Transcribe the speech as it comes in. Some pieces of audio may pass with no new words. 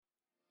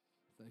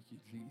Thank you,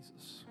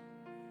 Jesus.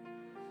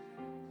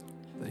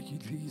 Thank you,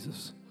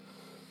 Jesus.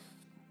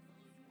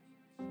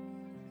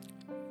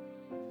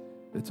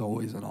 It's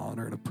always an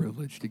honor and a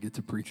privilege to get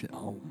to preach at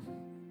home.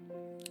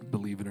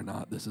 Believe it or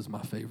not, this is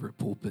my favorite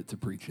pulpit to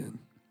preach in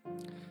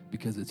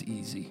because it's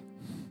easy.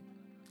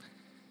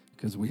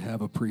 Because we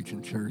have a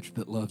preaching church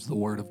that loves the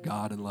Word of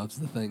God and loves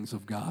the things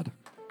of God.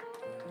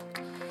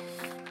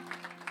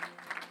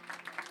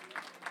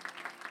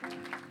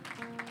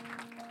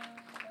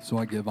 So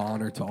I give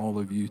honor to all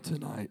of you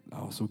tonight. I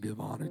also give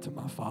honor to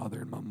my father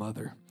and my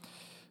mother.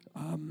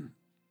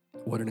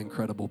 What an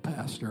incredible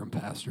pastor and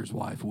pastor's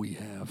wife we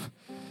have.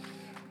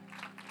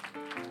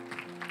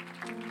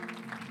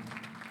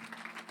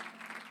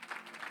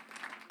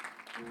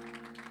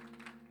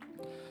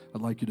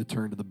 I'd like you to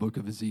turn to the book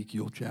of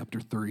Ezekiel,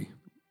 chapter 3.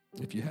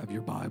 If you have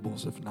your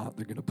Bibles, if not,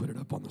 they're going to put it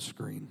up on the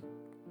screen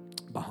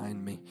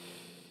behind me.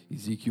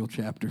 Ezekiel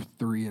chapter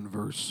 3 and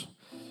verse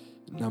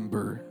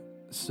number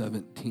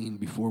 17.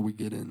 Before we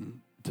get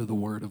into the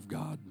Word of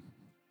God,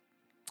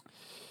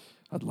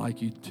 I'd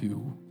like you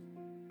to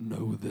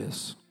know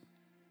this.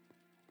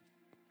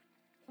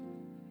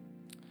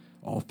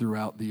 All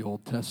throughout the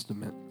Old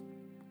Testament,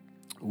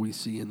 we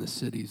see in the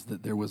cities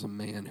that there was a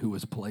man who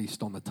was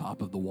placed on the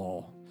top of the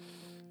wall.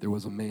 There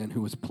was a man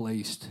who was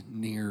placed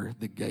near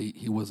the gate.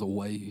 He was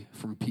away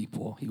from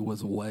people. He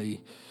was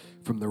away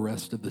from the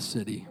rest of the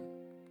city.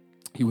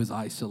 He was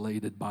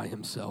isolated by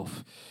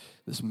himself.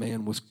 This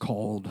man was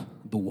called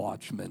the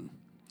Watchman.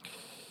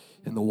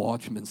 And the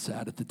Watchman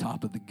sat at the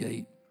top of the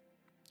gate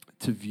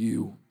to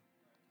view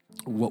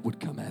what would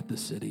come at the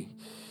city.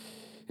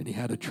 And he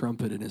had a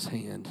trumpet in his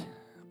hand.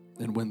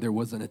 And when there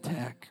was an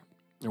attack,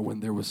 or when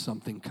there was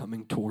something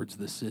coming towards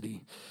the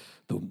city,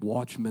 the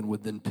watchman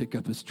would then pick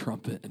up his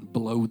trumpet and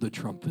blow the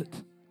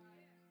trumpet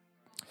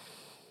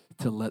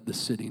to let the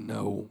city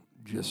know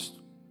just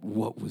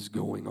what was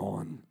going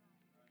on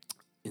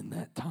in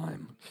that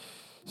time.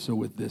 So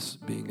with this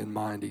being in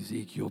mind,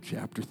 Ezekiel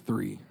chapter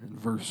 3 and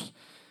verse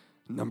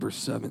number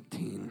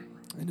 17,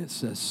 and it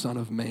says, Son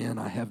of man,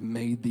 I have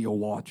made thee a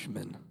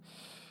watchman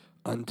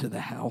unto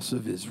the house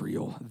of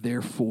Israel.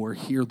 Therefore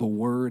hear the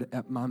word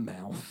at my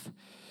mouth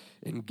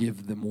and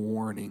give them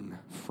warning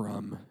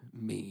from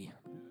me.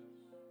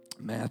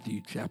 Matthew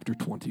chapter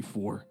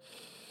 24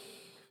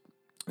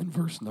 and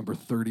verse number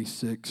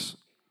 36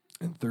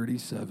 and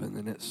 37,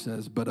 and it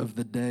says, But of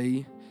the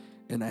day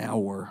and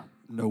hour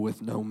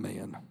knoweth no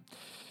man,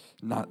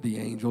 not the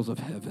angels of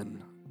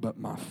heaven, but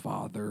my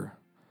Father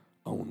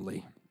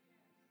only.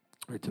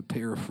 Or to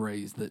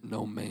paraphrase, that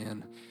no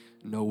man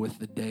knoweth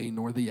the day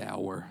nor the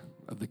hour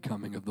of the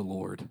coming of the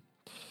Lord.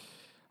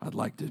 I'd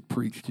like to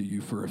preach to you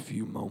for a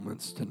few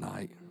moments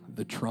tonight,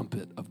 the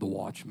trumpet of the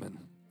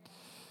watchman.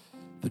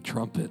 The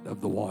trumpet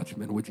of the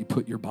watchman. Would you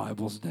put your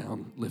Bibles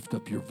down, lift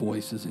up your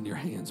voices and your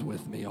hands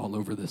with me all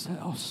over this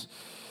house.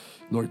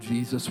 Lord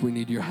Jesus, we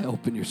need your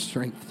help and your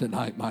strength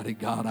tonight, mighty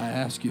God. I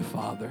ask you,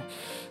 Father,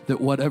 that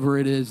whatever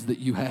it is that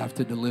you have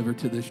to deliver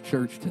to this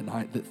church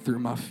tonight, that through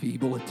my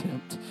feeble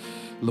attempt,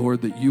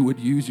 Lord, that you would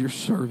use your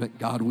servant,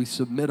 God. We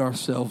submit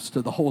ourselves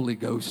to the Holy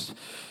Ghost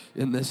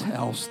in this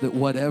house, that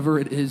whatever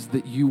it is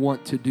that you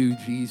want to do,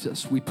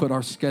 Jesus, we put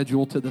our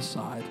schedule to the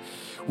side.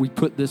 We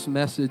put this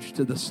message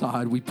to the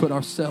side. We put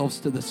ourselves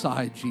to the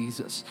side,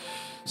 Jesus.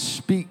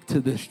 Speak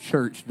to this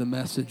church the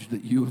message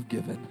that you have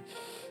given.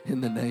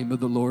 In the name of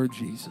the Lord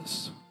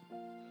Jesus.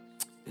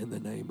 In the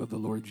name of the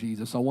Lord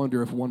Jesus. I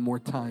wonder if one more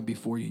time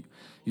before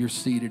you're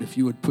seated, if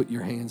you would put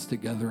your hands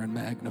together and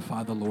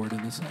magnify the Lord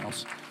in this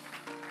house.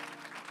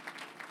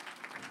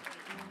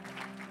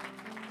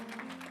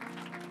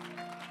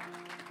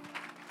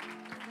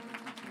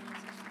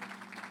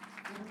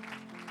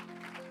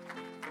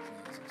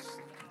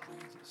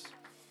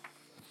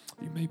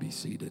 You may be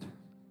seated.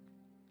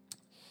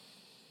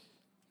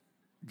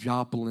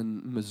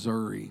 Joplin,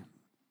 Missouri,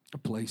 a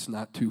place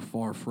not too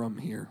far from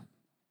here.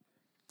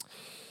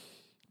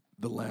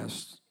 The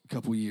last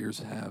couple years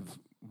have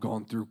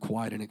gone through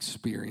quite an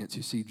experience.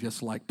 You see,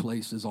 just like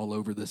places all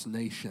over this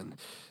nation,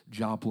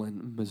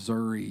 Joplin,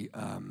 Missouri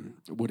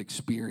would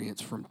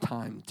experience from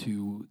time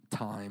to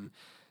time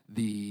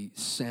the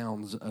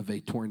sounds of a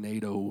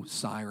tornado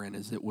siren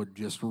as it would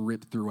just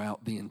rip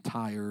throughout the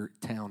entire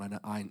town. And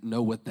I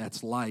know what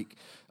that's like,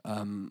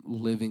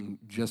 living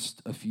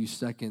just a few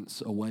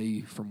seconds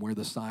away from where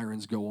the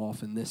sirens go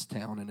off in this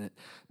town. And it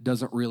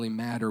doesn't really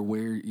matter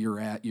where you're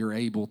at. You're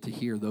able to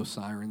hear those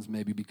sirens,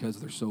 maybe because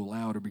they're so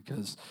loud or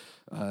because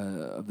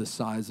of the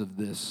size of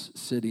this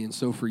city. And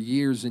so for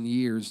years and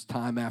years,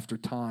 time after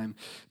time,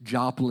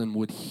 Joplin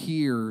would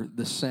hear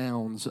the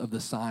sounds of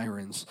the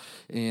sirens,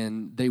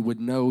 and they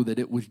would know that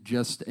it was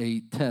just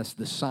a test.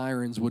 The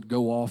sirens would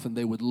go off, and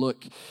they would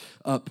look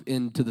up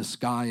into the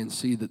sky and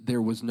see that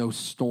there was no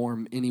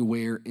storm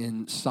anywhere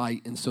in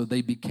sight. And so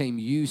they became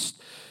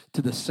used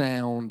to the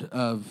sound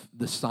of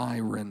the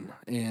siren.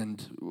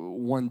 And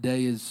one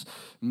day, as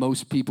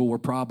most people were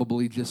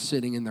probably just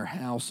sitting in their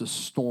house, a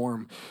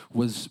storm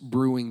was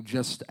brewing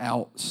just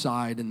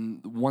outside.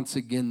 And once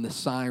again, the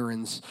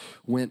sirens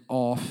went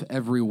off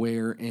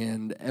everywhere,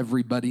 and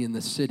everybody in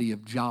the city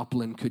of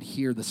Joplin could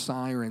hear the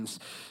sirens,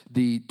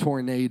 the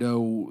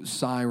tornado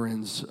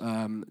sirens,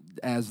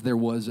 as there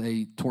was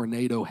a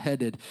tornado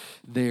headed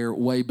their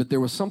way. But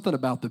there was something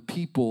about the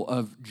people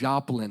of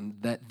Joplin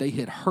that they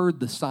had heard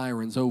the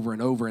sirens over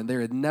and over, and there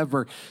had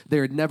never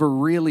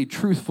really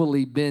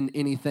truthfully been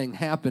anything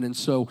happen. And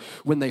so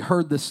when they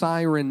heard the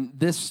siren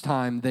this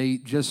time, they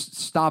just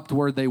stopped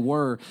where they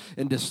were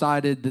and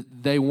decided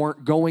that they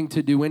weren't going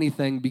to do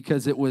anything,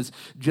 because it was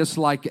just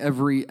like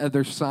every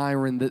other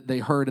siren that they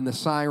heard. And the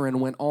siren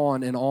went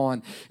on,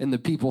 and the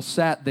people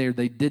sat there.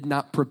 They did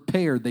not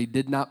prepare. They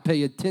did not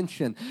pay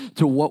attention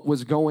to what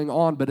was going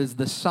on. But as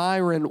the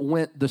siren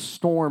went, the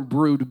storm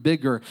brewed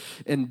bigger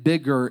and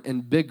bigger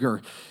and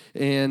bigger.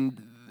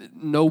 And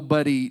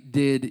nobody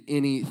did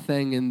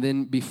anything. And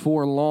then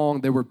before long,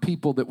 there were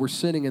people that were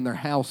sitting in their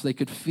house. They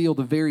could feel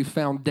the very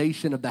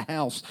foundation of the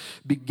house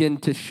begin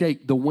to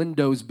shake. The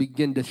windows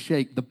begin to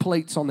shake. The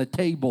plates on the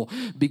table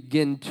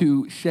begin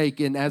to shake.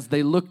 And as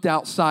they looked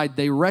outside,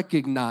 they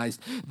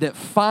recognized that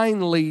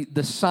finally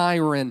the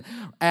siren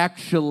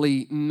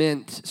actually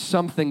meant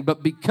something.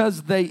 But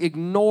because they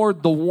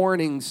ignored the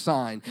warning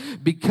sign,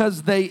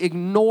 because they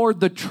ignored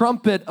the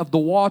trumpet of the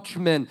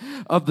watchman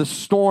of the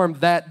storm,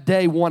 that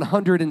day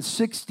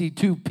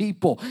 162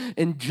 people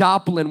in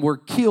Joplin were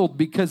killed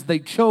because they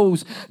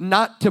chose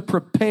not to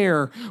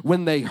prepare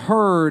when they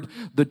heard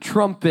the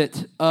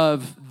trumpet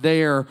of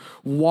their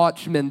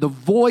watchman. The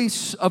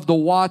voice of the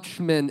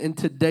watchman in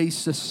today's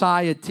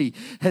society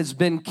has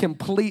been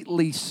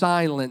completely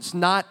silenced.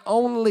 Not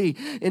only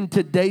in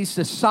today's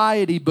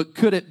society, but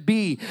could it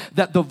be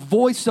that the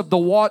voice of the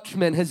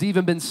watchman has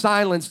even been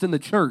silenced in the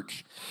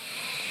church?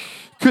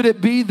 Could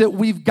it be that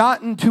we've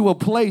gotten to a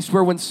place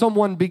where when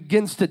someone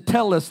begins to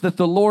tell us that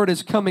the Lord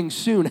is coming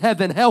soon,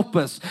 heaven help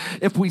us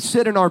if we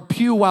sit in our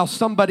pew while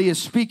somebody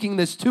is speaking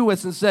this to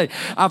us and say,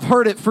 I've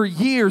heard it for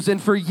years and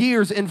for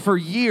years and for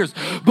years.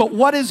 But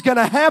what is going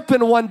to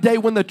happen one day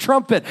when the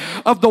trumpet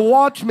of the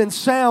watchman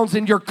sounds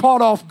and you're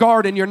caught off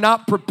guard and you're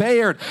not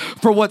prepared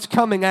for what's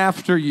coming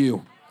after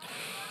you?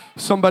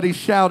 Somebody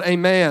shout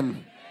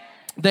amen.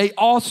 They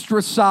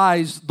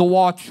ostracized the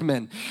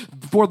watchman.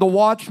 For the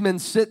watchman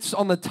sits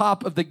on the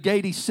top of the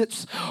gate. He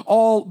sits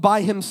all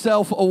by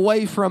himself,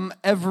 away from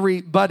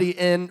everybody,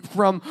 and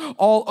from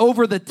all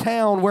over the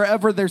town,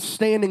 wherever they're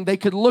standing, they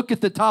could look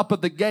at the top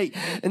of the gate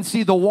and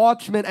see the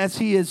watchman as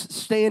he is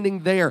standing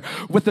there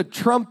with a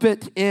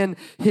trumpet in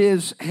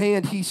his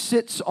hand. He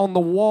sits on the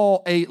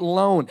wall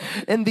alone.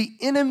 And the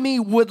enemy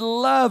would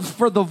love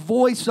for the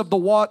voice of the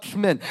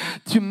watchman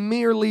to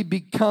merely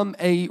become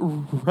a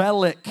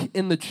relic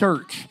in the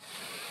church.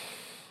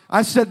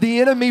 I said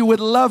the enemy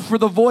would love for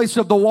the voice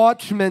of the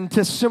watchman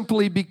to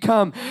simply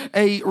become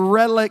a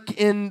relic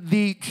in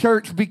the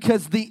church,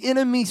 because the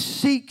enemy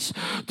seeks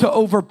to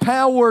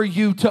overpower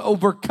you, to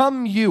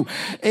overcome you,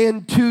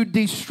 and to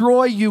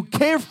destroy you.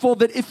 Careful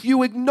that if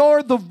you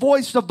ignore the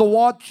voice of the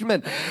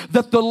watchman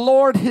that the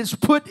Lord has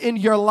put in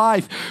your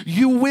life,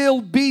 you will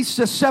be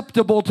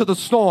susceptible to the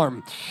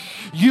storm.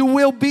 You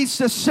will be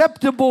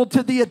susceptible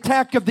to the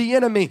attack of the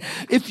enemy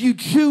if you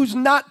choose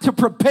not to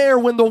prepare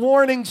when the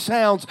warning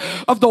sounds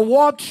of the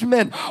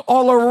watchmen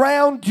all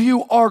around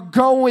you are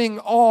going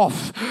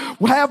off.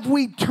 Have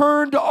we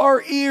turned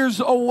our ears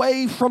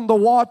away from the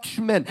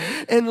watchmen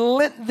and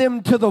lent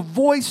them to the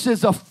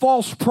voices of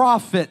false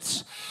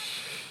prophets?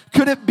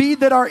 Could it be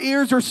that our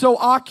ears are so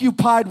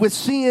occupied with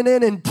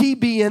CNN and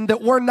TBN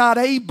that we're not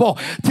able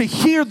to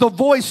hear the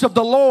voice of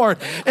the Lord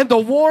and the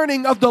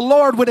warning of the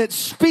Lord when it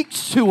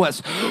speaks to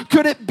us?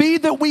 Could it be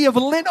that we have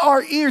lent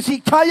our ears?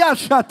 Could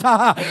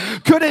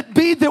it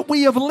be that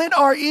we have lent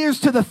our ears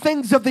to the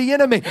things of the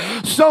enemy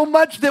so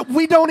much that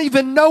we don't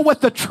even know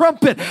what the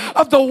trumpet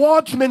of the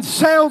watchman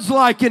sounds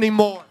like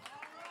anymore?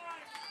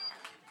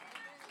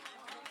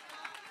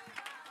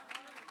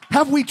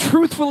 Have we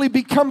truthfully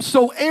become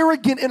so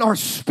arrogant in our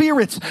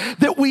spirits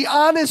that we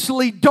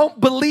honestly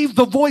don't believe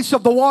the voice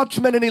of the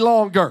watchman any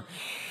longer?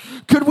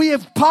 Could we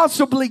have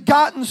possibly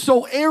gotten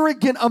so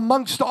arrogant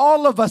amongst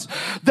all of us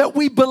that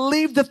we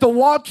believe that the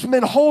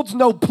watchman holds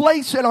no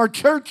place in our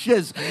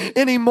churches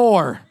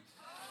anymore?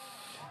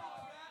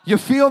 You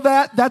feel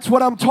that? That's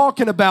what I'm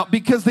talking about,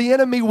 because the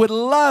enemy would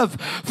love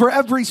for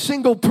every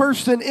single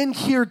person in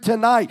here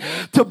tonight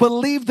to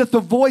believe that the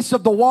voice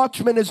of the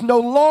watchman is no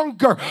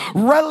longer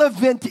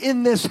relevant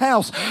in this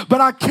house. But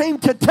I came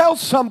to tell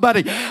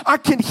somebody, I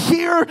can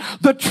hear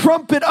the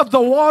trumpet of the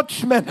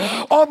watchman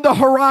on the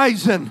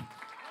horizon.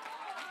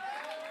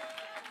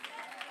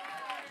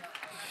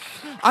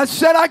 I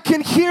said I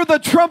can hear the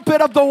trumpet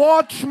of the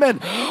watchman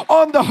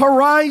on the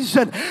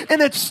horizon.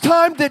 And it's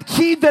time that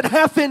he that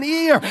hath an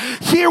ear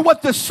hear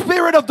what the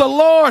Spirit of the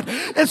Lord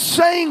is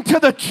saying to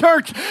the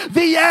church.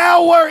 The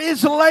hour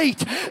is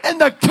late and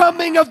the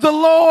coming of the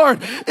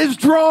Lord is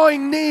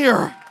drawing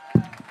near.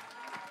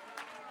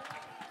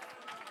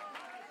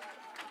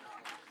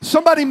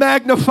 Somebody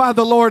magnify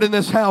the Lord in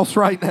this house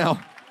right now.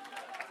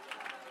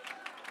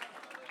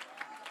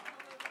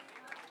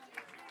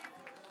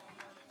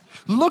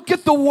 Look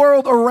at the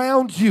world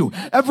around you.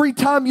 Every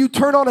time you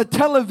turn on a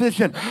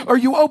television or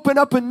you open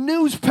up a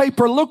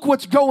newspaper, look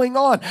what's going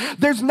on.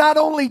 There's not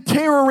only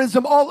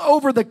terrorism all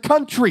over the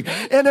country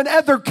and in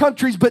other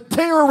countries, but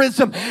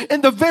terrorism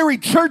in the very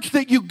church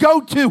that you go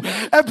to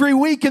every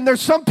week. And there's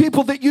some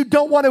people that you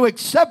don't want to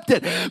accept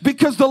it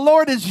because the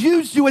Lord has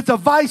used you as a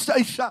vice.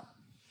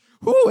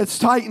 Ooh, it's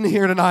tight in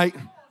here tonight.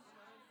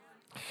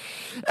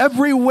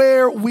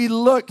 Everywhere we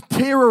look,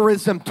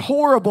 terrorism,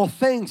 horrible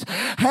things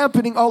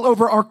happening all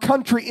over our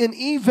country and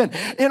even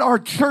in our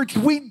church.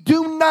 We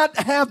do not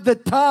have the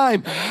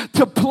time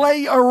to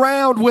play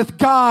around with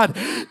God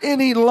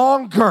any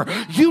longer.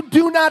 You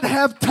do not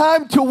have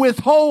time to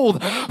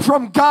withhold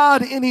from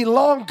God any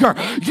longer.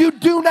 You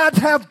do not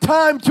have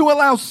time to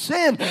allow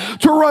sin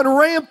to run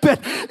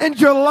rampant in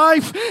your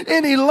life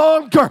any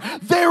longer.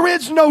 There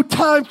is no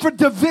time for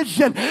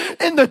division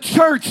in the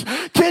church.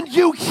 Can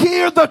you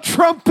hear the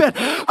trumpet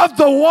of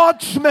the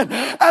Watchman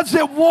as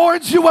it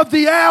warns you of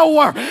the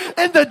hour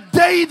and the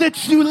day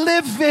that you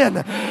live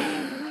in?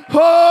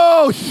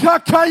 Oh,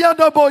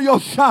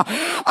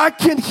 I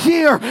can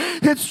hear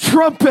his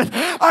trumpet.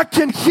 I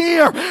can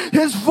hear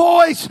his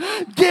voice.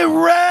 Get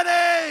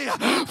ready,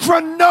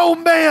 for no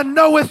man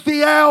knoweth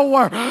the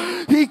hour.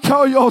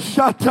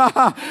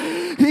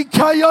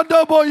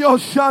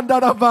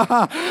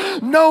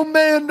 No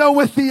man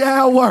knoweth the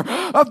hour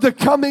of the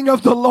coming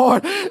of the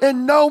Lord,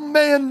 and no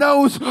man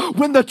knows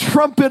when the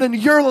trumpet in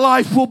your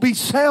life will be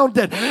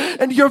sounded,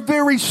 and your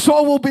very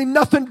soul will be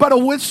nothing but a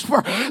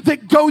whisper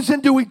that goes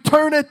into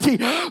eternity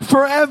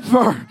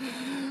forever.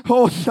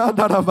 Oh,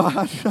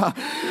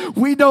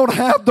 we don't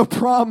have the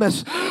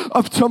promise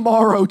of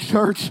tomorrow,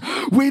 church.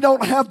 We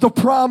don't have the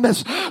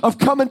promise of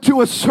coming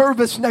to a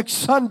service next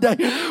Sunday.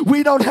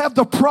 We don't have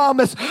the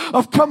promise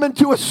of coming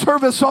to a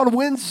service on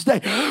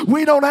Wednesday.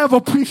 We don't have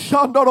a we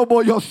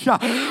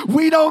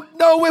don't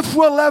know if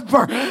we'll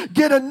ever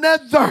get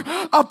another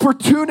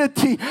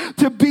opportunity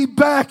to be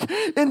back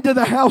into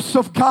the house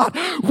of God.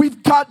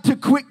 We've got to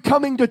quit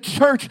coming to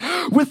church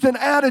with an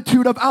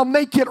attitude of, I'll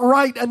make it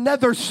right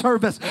another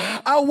service.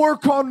 I'll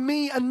work on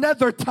me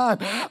another time.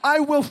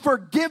 I will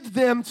forgive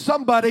them,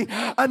 somebody,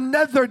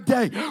 another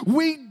day.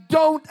 We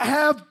don't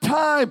have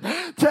time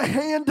to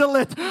handle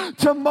it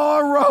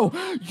tomorrow.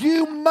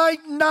 You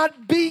might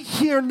not be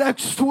here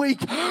next week.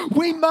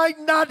 We might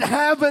not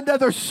have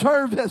another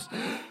service.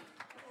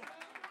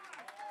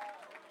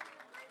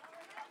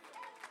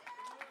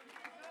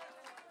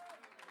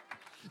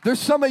 There's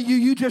some of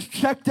you just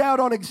checked out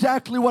on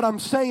exactly what I'm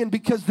saying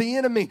because the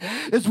enemy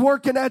is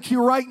working at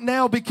you right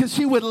now because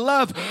he would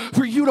love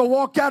for you to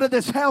walk out of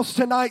this house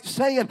tonight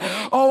saying,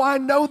 oh, I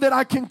know that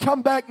I can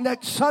come back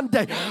next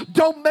Sunday.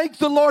 Don't make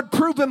the Lord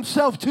prove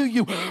himself to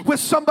you with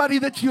somebody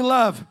that you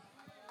love.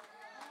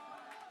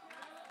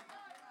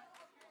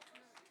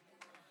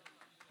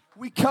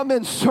 We come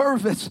in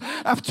service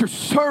after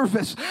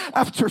service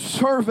after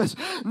service,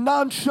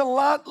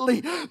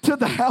 nonchalantly to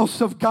the house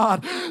of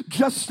God.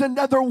 Just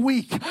another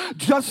week,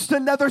 just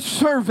another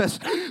service,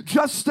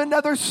 just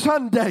another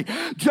Sunday,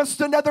 just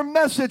another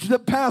message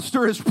that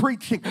pastor is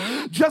preaching,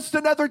 just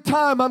another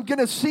time I'm going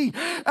to see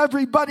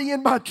everybody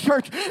in my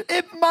church.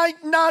 It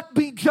might not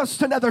be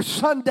just another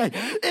Sunday.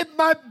 It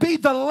might be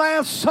the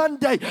last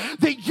Sunday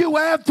that you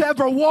have to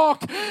ever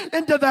walk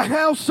into the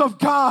house of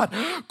God.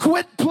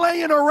 Quit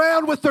playing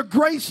around with the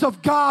grace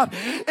of God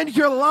in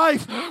your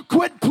life.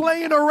 Quit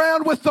playing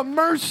around with the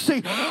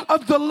mercy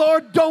of the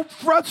Lord. Don't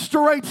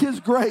frustrate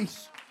his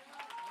grace.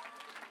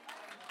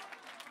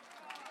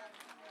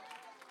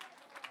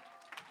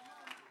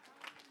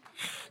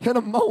 In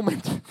a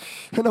moment,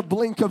 in a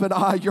blink of an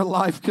eye, your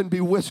life can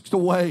be whisked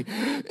away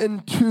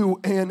into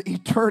an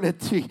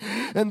eternity.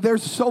 And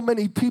there's so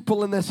many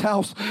people in this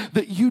house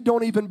that you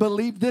don't even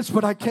believe this,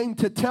 but I came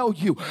to tell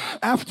you,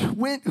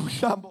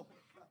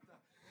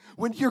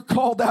 when you're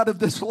called out of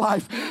this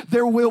life,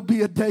 there will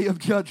be a day of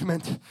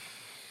judgment.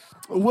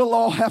 We'll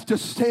all have to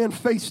stand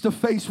face to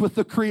face with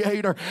the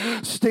Creator,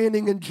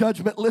 standing in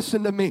judgment.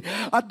 Listen to me.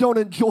 I don't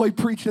enjoy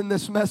preaching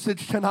this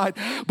message tonight,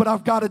 but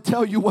I've got to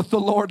tell you what the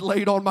Lord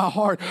laid on my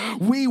heart.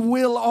 We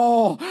will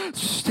all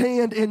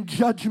stand in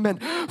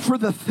judgment for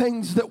the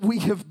things that we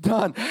have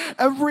done.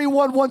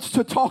 Everyone wants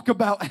to talk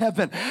about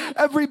heaven.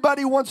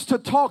 Everybody wants to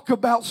talk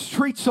about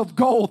streets of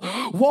gold,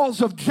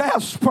 walls of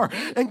jasper,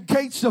 and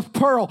gates of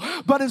pearl.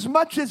 But as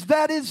much as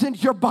that is in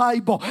your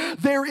Bible,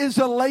 there is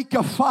a lake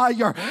of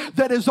fire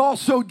that is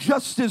also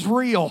just as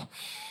real.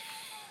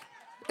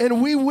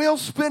 And we will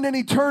spend an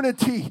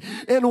eternity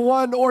in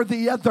one or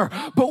the other,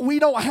 but we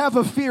don't have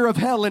a fear of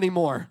hell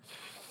anymore.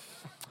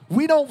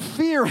 We don't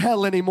fear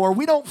hell anymore.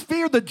 We don't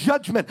fear the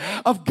judgment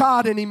of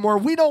God anymore.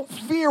 We don't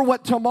fear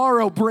what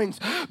tomorrow brings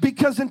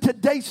Because in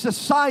today's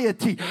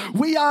society,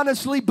 we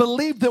honestly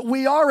believe that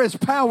we are as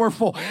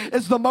powerful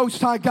as the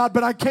Most High God.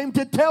 But I came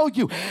to tell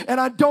you, and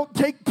I don't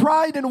take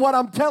pride in what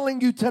I'm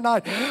telling you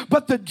tonight,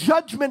 but the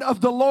judgment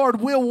of the Lord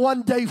will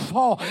one day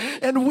fall,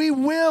 and we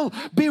will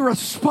be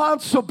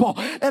responsible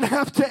and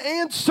have to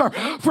answer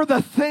for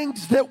the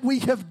things that we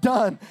have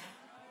done.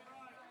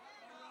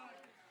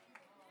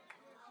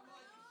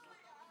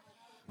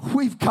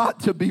 We've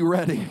got to be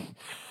ready.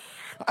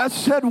 I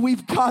said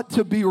we've got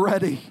to be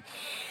ready.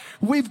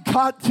 We've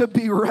got to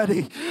be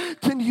ready.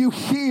 Can you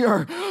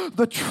hear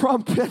the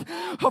trumpet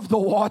of the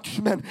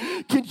watchman?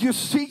 Can you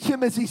see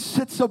him as he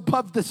sits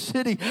above the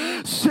city,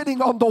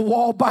 sitting on the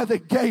wall by the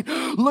gate,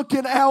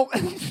 looking out?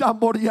 Can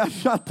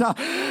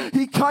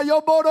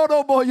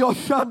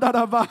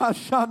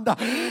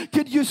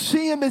you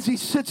see him as he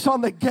sits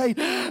on the gate,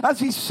 as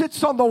he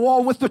sits on the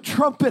wall with the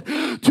trumpet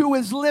to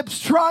his lips,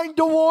 trying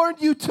to warn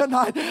you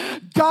tonight?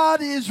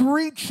 God is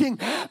reaching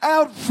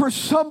out for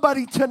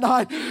somebody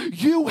tonight.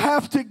 You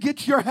have to get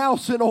your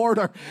house in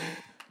order.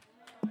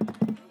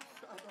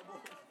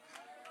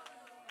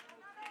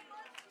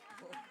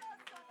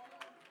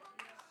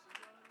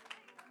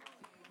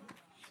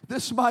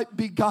 This might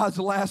be God's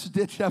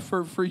last-ditch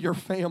effort for your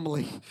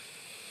family.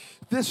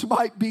 This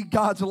might be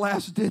God's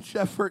last-ditch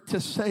effort to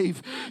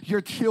save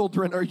your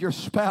children or your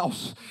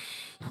spouse.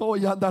 Oh,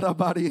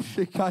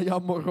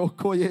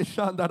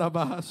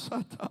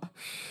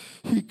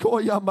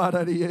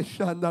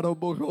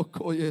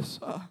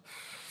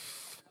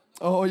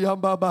 oh,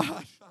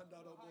 Yambaba.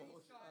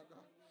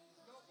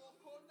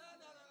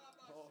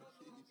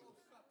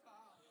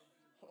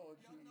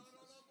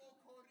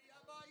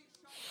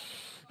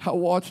 I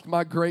watched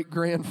my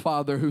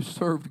great-grandfather, who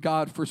served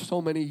God for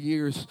so many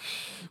years,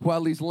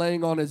 while he's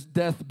laying on his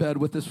deathbed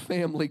with his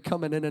family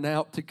coming in and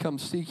out to come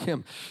see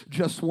him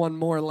just one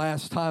more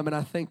last time. And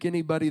I think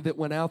anybody that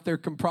went out there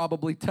can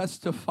probably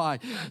testify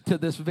to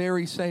this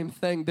very same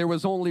thing. There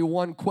was only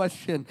one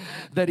question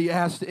that he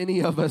asked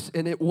any of us,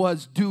 and it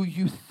was, do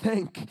you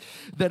think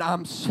that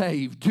I'm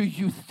saved? Do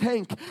you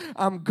think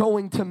I'm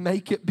going to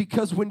make it?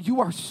 Because when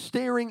you are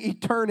staring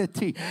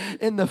eternity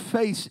in the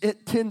face,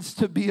 it tends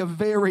to be a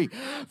very,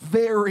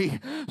 very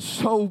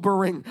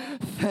sobering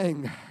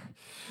thing.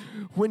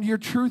 When you're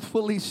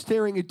truthfully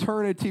staring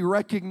eternity,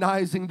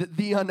 recognizing that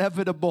the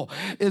inevitable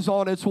is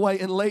on its way.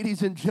 And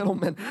ladies and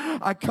gentlemen,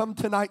 I come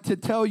tonight to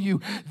tell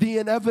you the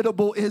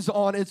inevitable is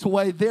on its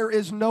way. There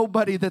is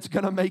nobody that's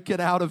going to make it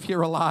out of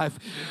here alive,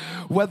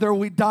 whether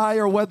we die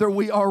or whether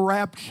we are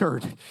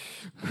raptured.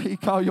 It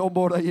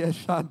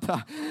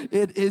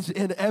is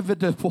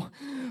inevitable.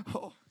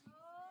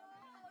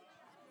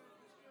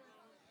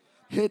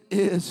 It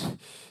is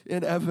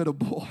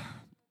inevitable.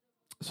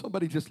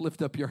 Somebody just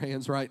lift up your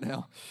hands right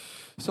now.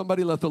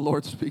 Somebody let the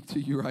Lord speak to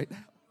you right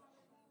now.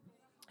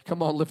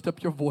 Come on, lift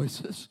up your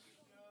voices.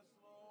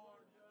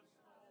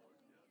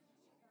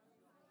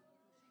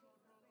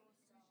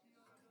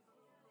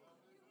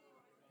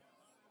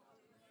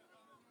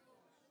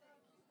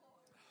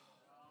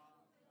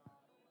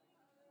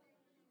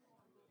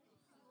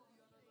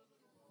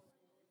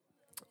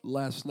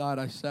 Last night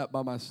I sat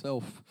by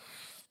myself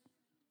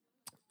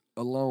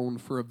alone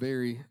for a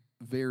very,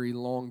 very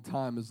long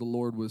time as the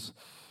Lord was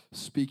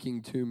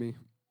speaking to me.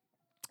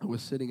 I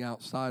was sitting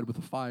outside with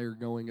a fire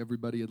going.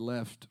 Everybody had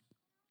left.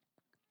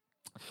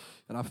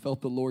 And I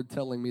felt the Lord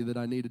telling me that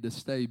I needed to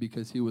stay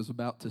because he was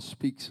about to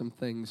speak some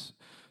things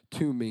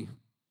to me.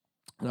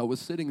 And I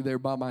was sitting there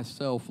by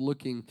myself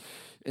looking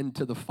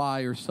into the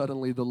fire.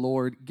 Suddenly the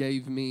Lord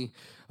gave me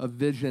a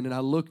vision, and I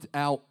looked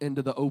out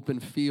into the open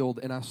field,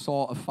 and I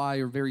saw a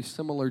fire very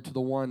similar to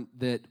the one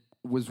that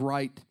was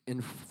right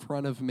in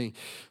front of me.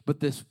 But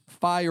this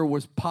fire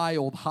was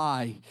piled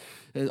high,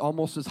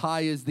 almost as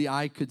high as the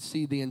eye could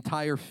see, the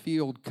entire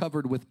field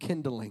covered with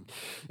kindling.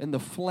 And the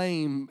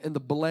flame and the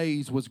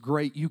blaze was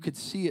great. You could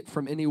see it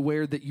from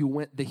anywhere that you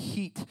went. The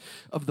heat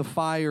of the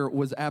fire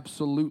was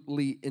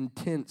absolutely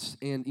intense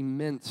and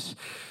immense.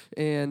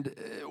 And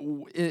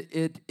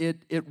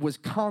it was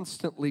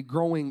constantly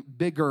growing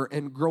bigger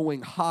and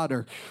growing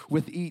hotter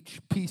with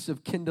each piece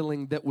of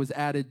kindling that was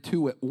added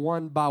to it.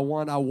 One by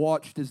one, I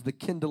watched as the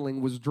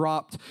kindling was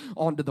dropped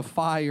onto the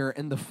fire,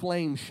 and the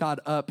flame shot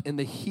up, and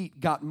the heat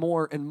got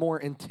more and more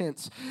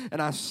intense. And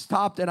I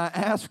stopped and I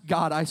asked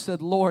God, I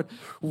said, Lord,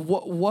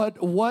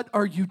 what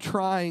are you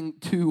trying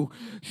to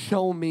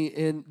show me?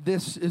 And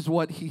this is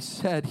what he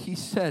said. He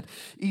said,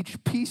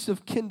 each piece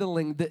of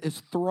kindling that is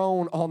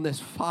thrown on this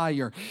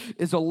fire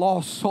is a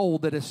lost soul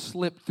that has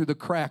slipped through the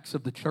cracks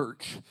of the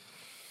church.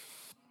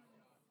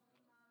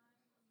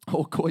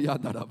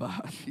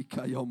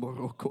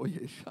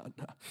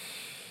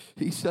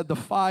 He said the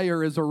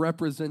fire is a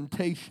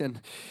representation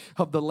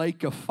of the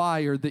lake of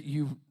fire that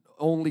you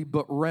only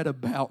but read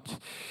about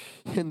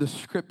in the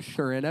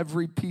scripture, and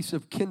every piece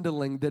of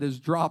kindling that is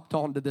dropped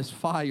onto this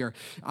fire.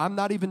 I'm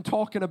not even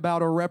talking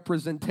about a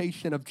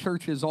representation of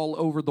churches all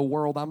over the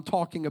world. I'm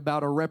talking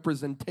about a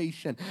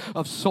representation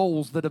of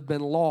souls that have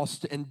been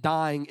lost and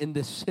dying in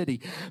this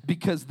city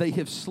because they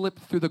have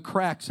slipped through the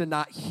cracks and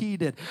not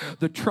heeded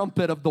the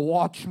trumpet of the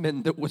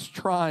watchman that was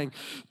trying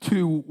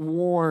to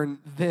warn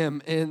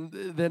them. And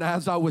then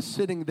as I was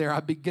sitting there, I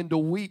began to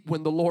weep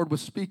when the Lord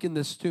was speaking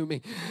this to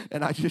me,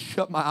 and I just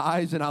shut my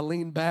eyes and I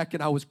leaned back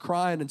and I was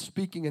crying and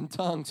speaking in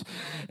tongues,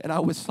 and I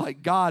was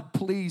like, God,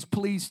 please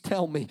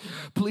tell me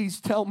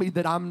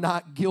that I'm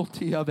not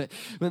guilty of it.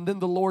 And then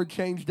the Lord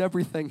changed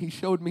everything. He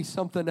showed me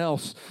something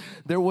else.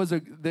 There was a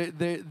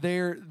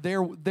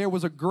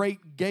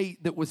great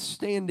gate that was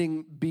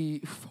standing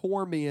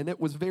before me, and it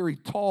was very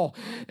tall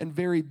and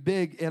very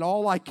big, and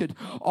all I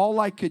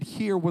could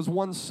hear was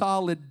one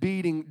solid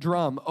beating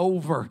drum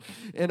over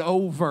and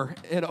over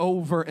and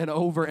over and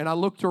over. And I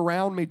looked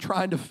around me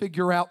trying to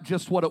figure out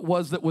just what it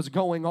was that was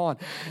going on,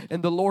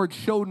 and the Lord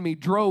showed me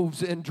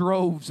droves and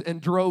droves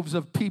and droves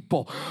of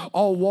people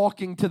all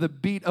walking to the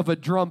beat of a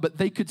drum. But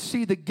they could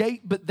see the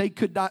gate, but they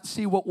could not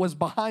see what was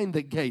behind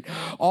the gate.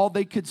 All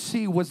they could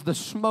see was the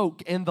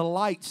smoke and the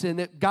lights, and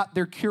it got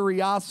their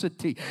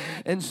curiosity.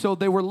 And so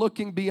they were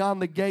looking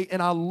beyond the gate, and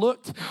I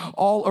looked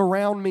all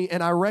around me,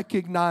 and I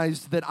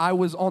recognized that I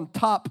was on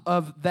top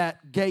of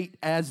that gate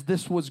as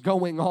this was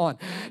going on.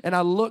 And I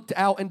looked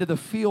out into the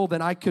field,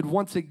 and I could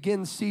once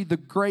again see the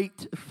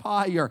great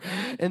fire.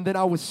 And then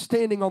I was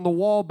standing on the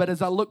wall, but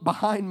as I looked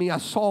behind me, I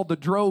saw the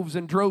droves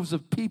and droves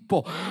of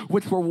people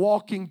which were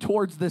walking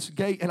towards this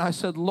gate. And I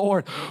said,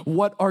 Lord,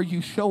 what are you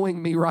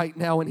showing me right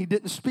now? And he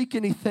didn't speak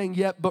anything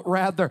yet, but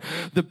rather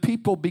the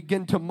people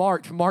began to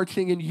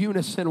marching in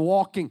unison,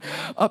 walking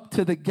up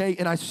to the gate.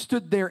 And I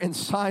stood there in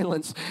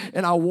silence,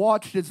 and I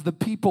watched as the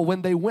people,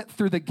 when they went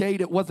through the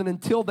gate, it wasn't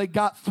until they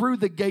got through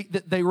the gate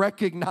that they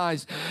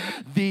recognized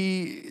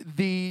the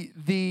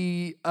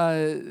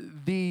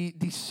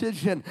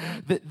decision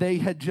that they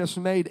had just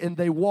made, and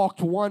they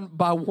walked one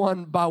by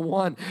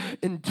one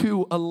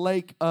into a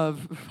lake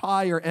of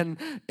fire.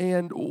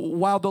 And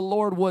while the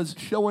Lord was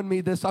showing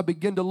me this, I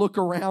began to look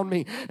around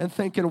me and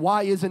thinking,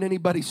 why isn't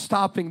anybody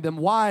stopping them?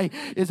 Why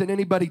isn't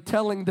anybody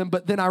telling them?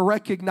 But then I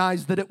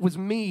recognized that it was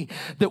me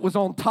that was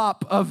on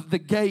top of the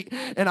gate,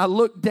 and I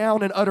looked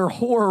down in utter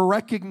horror,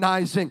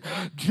 recognizing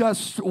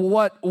just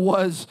what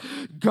was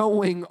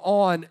going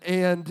on.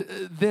 And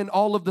then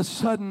all of a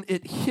sudden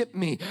it hit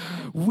me.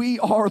 We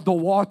are the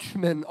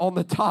watchmen on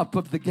the top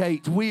of the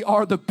gate. We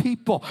are the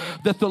people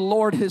that the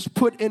Lord has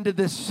put into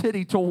this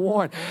city to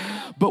warn.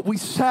 But we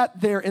sat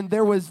there, and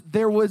there was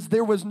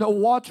no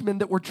watchmen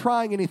that were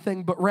trying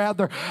anything, but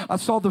rather I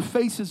saw the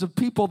faces of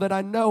people that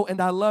I know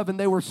and I love, and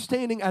they were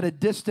standing at a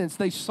distance.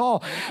 They saw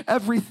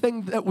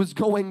everything that was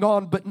going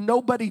on, but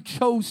nobody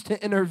chose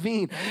to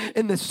intervene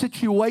in the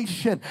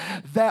situation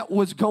that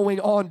was going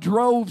on.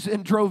 Droves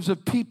and droves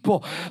of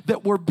people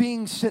that were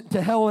being sent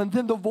to hell. And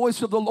then the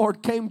voice of the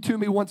Lord came to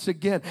me once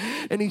again,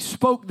 and he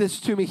spoke this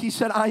to me. He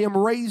said, I am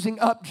raising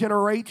up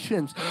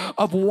generations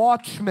of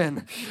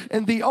watchmen,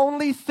 and the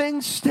only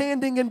thing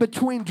standing in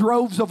between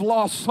droves of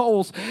lost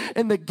souls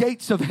and the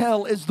gates of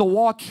hell is the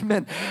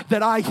watchmen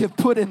that I have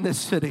put in this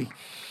city.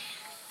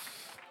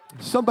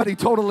 Somebody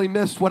totally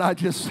missed what I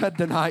just said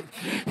tonight.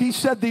 He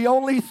said the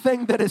only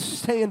thing that is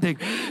standing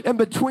in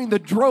between the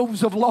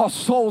droves of lost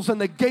souls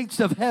and the gates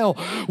of hell,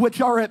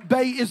 which are at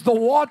bay, is the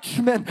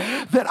watchmen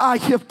that I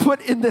have put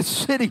in this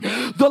city.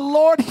 The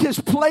Lord has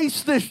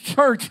placed this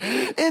church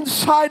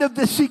inside of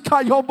the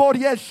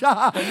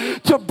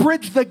to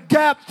bridge the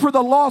gap for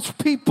the lost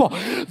people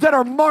that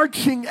are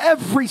marching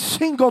every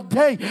single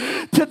day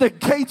to the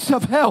gates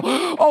of hell.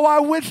 Oh, I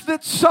wish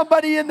that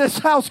somebody in this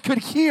house could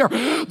hear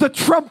the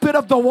trumpet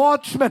of the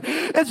watchman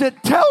as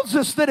it tells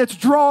us that it's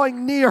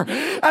drawing near,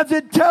 as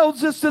it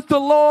tells us that the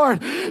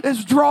Lord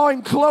is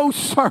drawing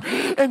closer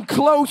and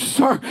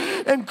closer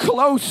and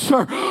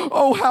closer.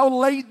 Oh, how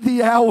late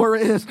the hour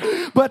is,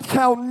 but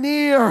how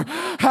near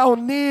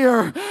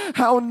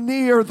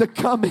the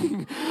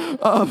coming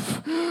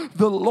of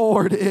the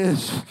Lord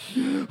is.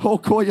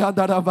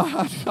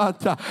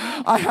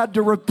 I had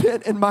to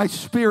repent in my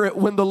spirit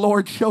when the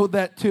Lord showed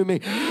that to me,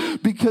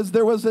 because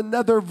there was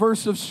another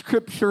verse of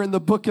scripture in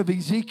the book of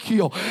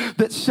Ezekiel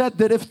that said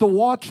that if the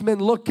watchmen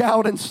look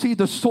out and see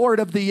the sword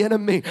of the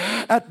enemy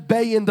at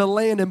bay in the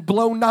land and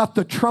blow not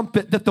the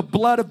trumpet, that the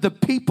blood of the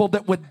people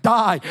that would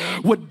die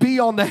would be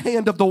on the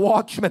hand of the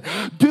watchman.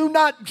 Do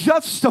not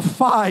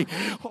justify.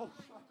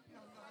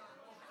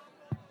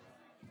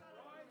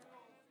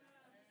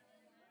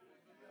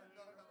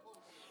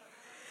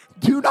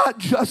 Do not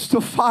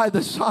justify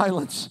the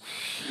silence.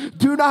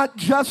 Do not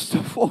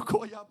justify.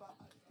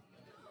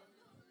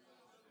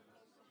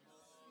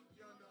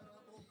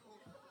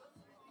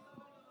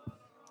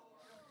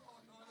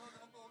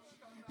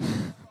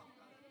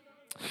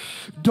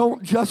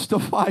 Don't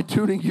justify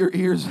tuning your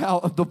ears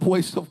out of the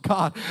voice of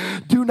God.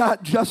 Do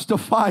not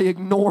justify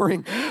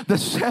ignoring the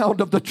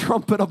sound of the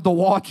trumpet of the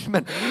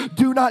watchman.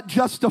 Do not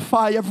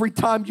justify every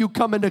time you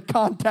come into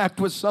contact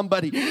with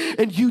somebody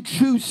and you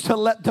choose to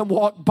let them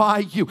walk by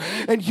you.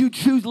 And you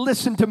choose,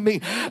 listen to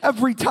me,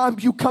 every time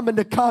you come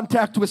into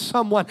contact with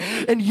someone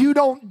and you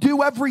don't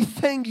do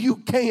everything you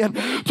can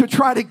to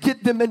try to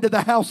get them into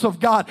the house of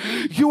God,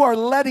 you are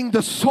letting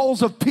the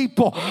souls of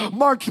people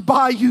march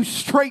by you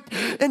straight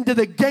into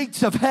the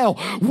gates of hell.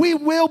 We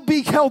will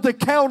be held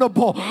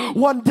accountable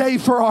one day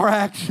for our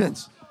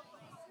actions.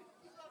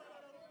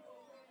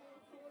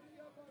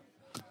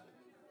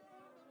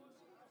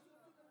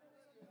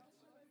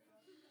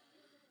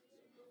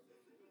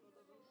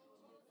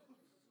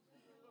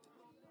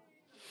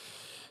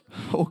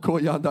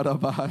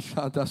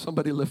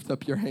 Somebody lift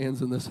up your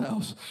hands in this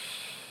house.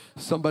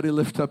 Somebody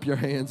lift up your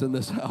hands in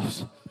this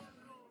house.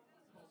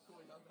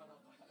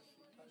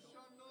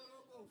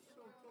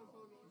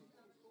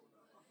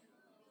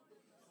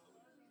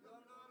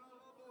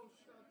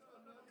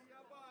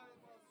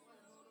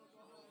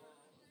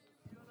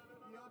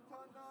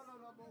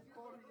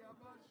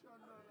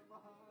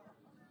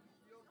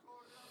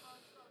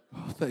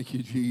 Oh, thank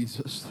you,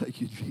 Jesus.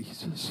 Thank you,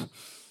 Jesus.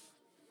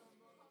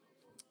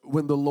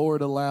 When the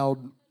Lord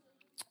allowed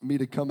me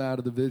to come out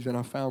of the vision,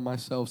 I found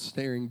myself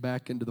staring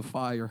back into the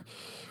fire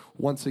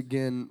once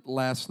again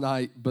last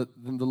night. But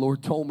then the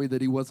Lord told me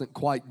that He wasn't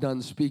quite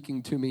done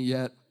speaking to me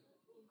yet.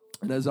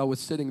 And as I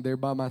was sitting there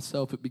by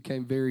myself, it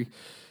became very,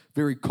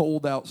 very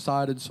cold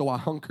outside, and so I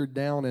hunkered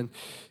down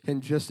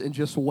and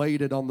just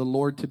waited on the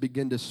Lord to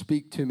begin to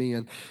speak to me.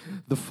 And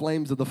the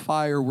flames of the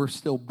fire were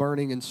still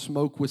burning, and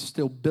smoke was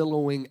still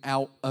billowing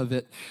out of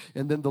it.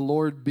 And then the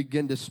Lord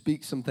began to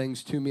speak some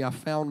things to me. I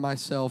found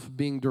myself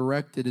being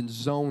directed and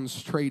zoned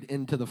straight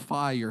into the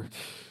fire.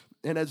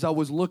 And as I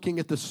was looking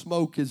at the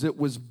smoke as it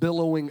was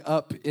billowing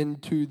up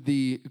into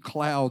the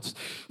clouds,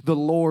 the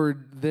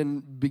Lord then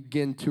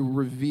began to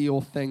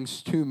reveal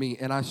things to me.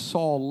 And I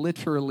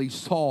literally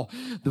saw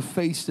the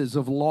faces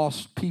of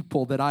lost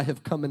people that I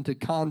have come into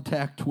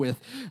contact with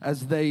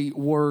as they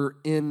were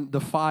in the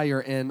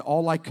fire. And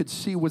all I could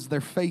see was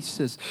their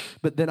faces,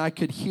 but then I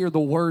could hear the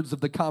words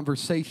of the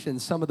conversation.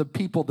 Some of the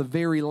people, the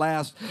very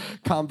last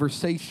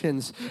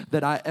conversations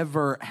that I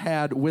ever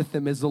had with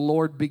them, as the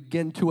Lord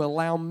began to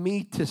allow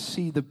me to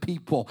see the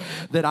people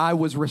that I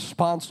was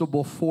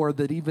responsible for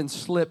that even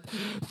slipped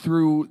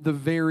through the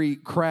very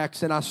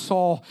cracks. And I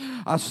saw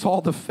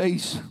the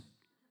face.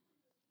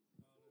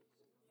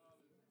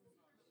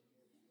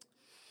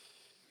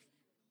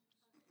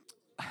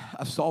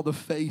 I saw the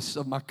face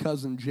of my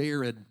cousin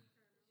Jared.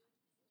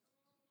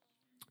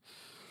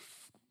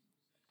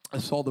 I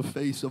saw the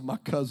face of my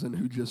cousin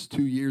who just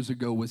 2 years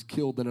ago was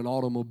killed in an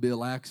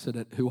automobile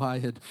accident, who I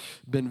had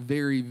been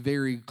very,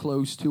 very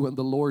close to. And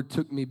the Lord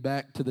took me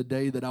back to the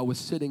day that I was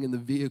sitting in the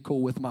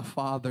vehicle with my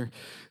father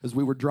as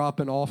we were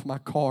dropping off my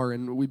car,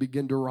 and we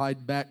began to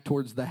ride back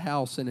towards the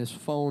house, and his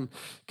phone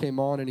came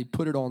on and he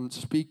put it on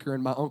speaker,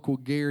 and my Uncle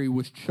Gary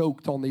was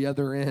choked on the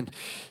other end.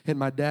 And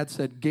my dad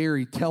said,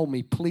 "Gary, tell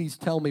me, please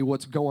tell me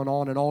what's going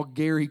on." And all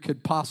Gary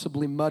could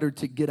possibly mutter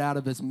to get out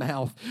of his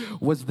mouth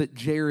was that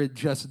Jared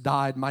just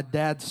died. My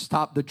dad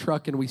stopped the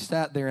truck and we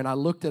sat there, and I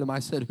looked at him. I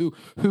said,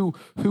 who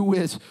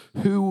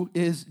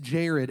is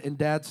Jared? And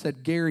Dad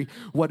said, "Gary,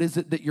 what is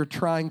it that you're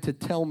trying to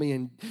tell me?"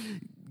 And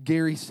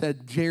Gary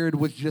said, "Jared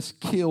was just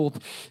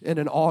killed in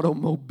an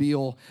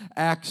automobile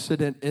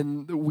accident."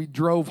 And we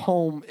drove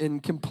home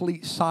in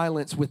complete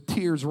silence with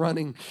tears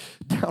running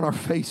down our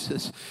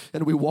faces.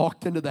 And we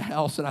walked into the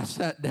house, and I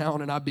sat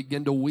down and I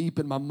began to weep.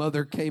 And my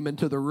mother came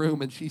into the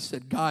room and she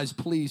said, "Guys,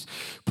 please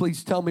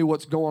tell me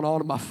what's going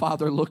on." And my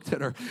father looked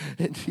at her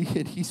and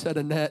he said,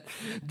 "Annette,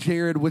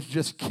 Jared was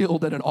just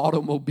killed in an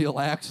automobile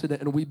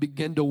accident." And we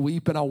began to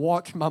weep. And I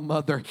watched my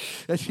mother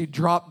as she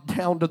dropped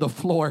down to the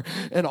floor,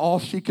 and all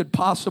she could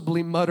possibly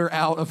mutter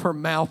out of her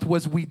mouth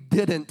was, "We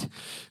didn't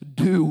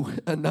do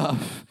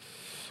enough.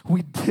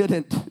 We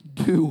didn't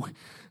do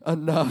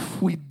enough.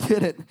 We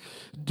didn't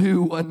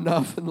do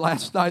enough." And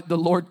last night, the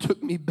Lord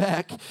took me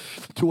back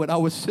to when I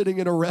was sitting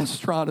in a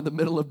restaurant in the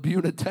middle of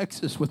Buna,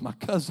 Texas with my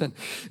cousin,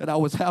 and I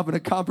was having a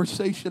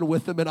conversation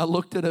with him, and I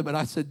looked at him and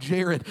I said,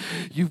 "Jared,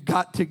 you've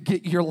got to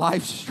get your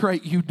life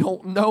straight. You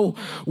don't know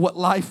what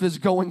life is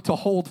going to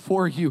hold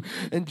for you."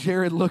 And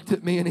Jared looked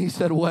at me and he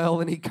said,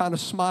 "Well," and he kind of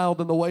smiled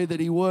in the way that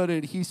he would,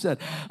 and he said,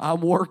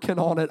 "I'm working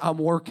on it. I'm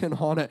working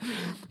on it."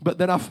 But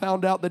then I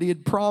found out that he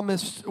had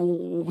promised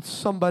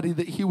somebody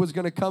that he was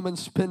going to come and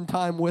spend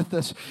time with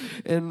us.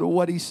 And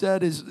what he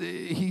said is,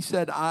 he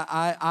said,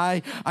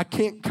 I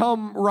can't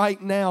come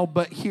right now,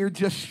 but here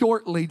just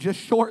shortly,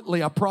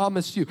 I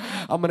promise you,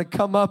 I'm going to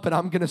come up and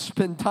I'm going to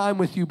spend time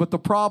with you. But the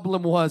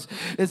problem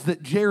is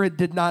that Jared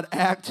did not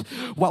act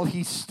while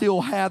he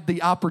still had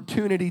the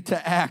opportunity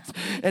to act.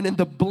 And in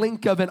the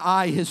blink of an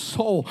eye, his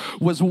soul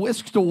was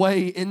whisked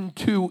away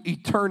into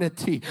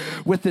eternity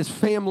with his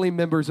family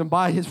members. And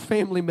by his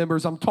family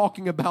members, I'm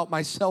talking about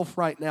myself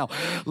right now,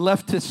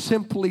 left to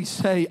simply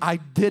say, say, I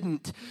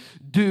didn't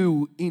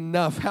do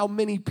enough. How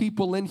many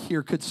people in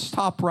here could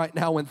stop right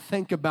now and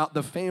think about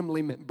the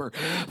family member,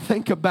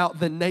 think about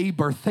the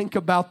neighbor, think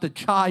about the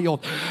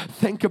child,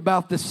 think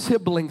about the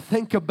sibling,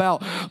 think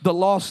about the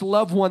lost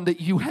loved one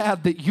that you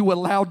had that you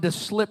allowed to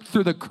slip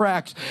through the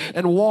cracks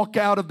and walk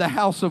out of the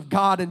house of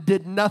God and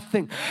did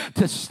nothing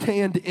to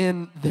stand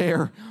in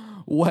their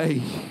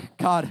way.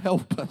 God,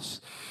 help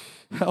us.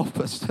 Help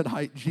us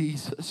tonight,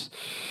 Jesus.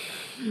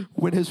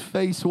 When his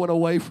face went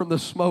away from the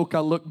smoke,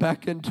 I looked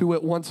back into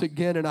it once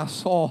again, and I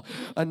saw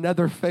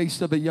another face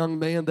of a young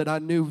man that I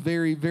knew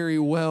very, very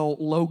well,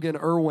 Logan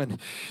Irwin.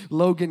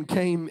 Logan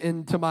came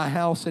into my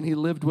house, and he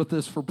lived with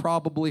us for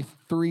probably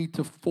 3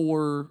 to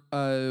 4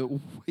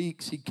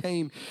 weeks. He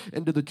came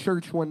into the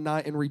church one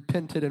night and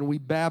repented, and we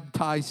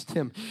baptized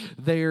him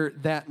there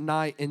that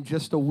night. And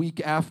just a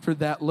week after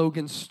that,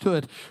 Logan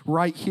stood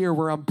right here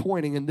where I'm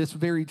pointing in this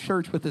very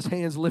church with his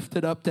hands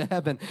lifted up to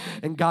heaven,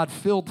 and God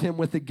filled him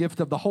with the gift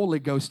of the Holy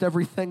Ghost.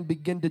 Everything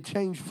began to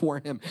change for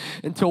him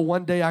until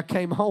one day I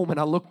came home and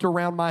I looked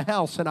around my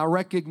house and I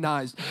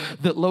recognized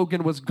that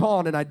Logan was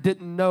gone, and I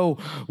didn't know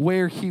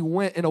where he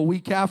went. And a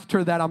week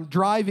after that, I'm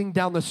driving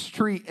down the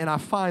street and I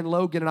find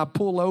Logan, and I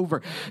pull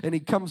over, and he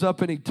comes up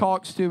and he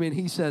talks to me and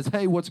he says,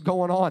 hey, what's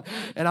going on?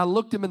 And I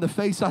looked him in the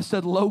face. I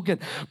said, Logan,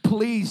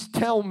 please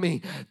tell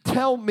me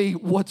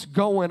what's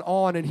going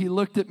on. And he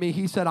looked at me.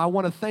 He said, I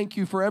want to thank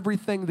you for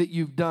everything that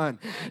you've done.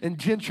 And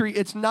Gentry,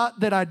 it's not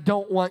that I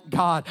don't want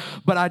God,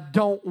 but I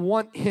don't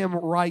want him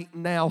right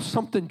now.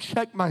 Something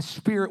checked my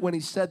spirit when he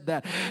said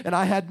that, and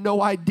I had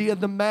no idea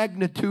the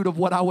magnitude of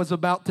what I was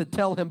about to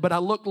tell him. But I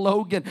looked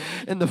Logan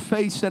in the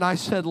face and I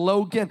said,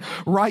 Logan,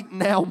 right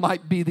now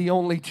might be the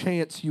only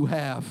chance you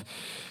have.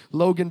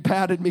 Logan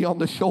patted me on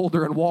the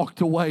shoulder and walked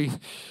away.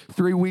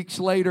 3 weeks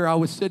later, I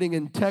was sitting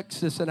in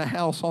Texas in a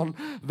house on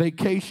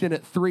vacation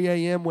at 3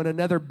 a.m. when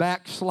another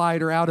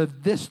backslider out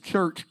of this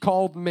church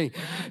called me,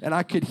 and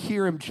I could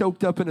hear him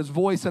choked up in his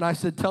voice, and I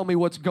said, tell me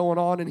what's going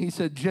on. And he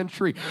said,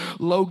 Gentry,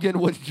 Logan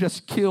was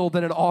just killed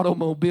in an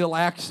automobile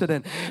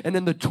accident, and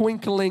in the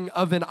twinkling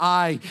of an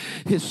eye,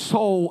 his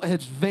soul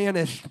has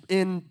vanished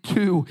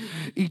into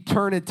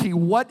eternity.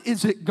 What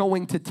is it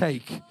going to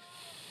take?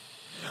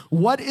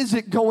 What is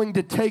it going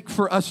to take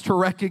for us to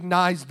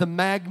recognize the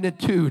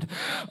magnitude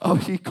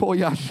of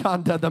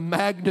the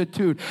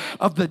magnitude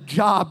of the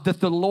job that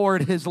the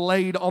Lord has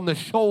laid on the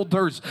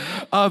shoulders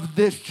of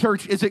this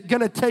church? Is it going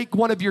to take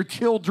one of your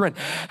children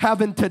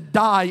having to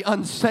die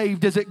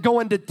unsaved? Is it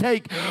going to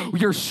take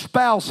your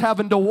spouse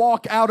having to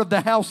walk out of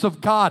the house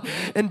of God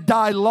and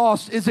die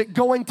lost? Is it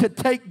going to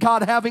take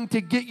God having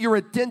to get your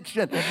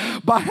attention? Is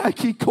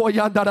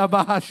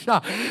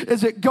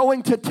it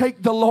going to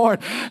take the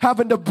Lord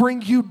having to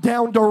bring you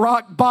down to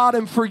rock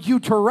bottom for you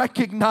to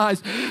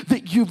recognize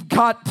that you've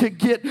got to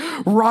get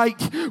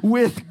right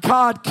with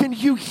God? Can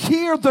you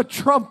hear the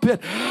trumpet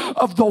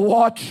of the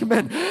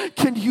watchman?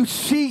 Can you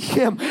see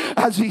him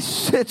as he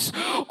sits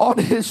on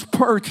his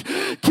perch?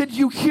 Can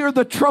you hear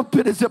the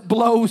trumpet as it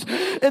blows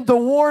and the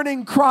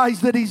warning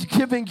cries that he's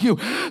giving you,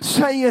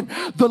 saying,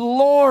 the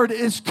Lord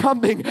is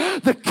coming.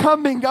 The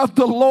coming of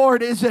the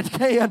Lord is at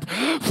hand,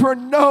 for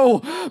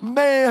no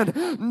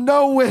man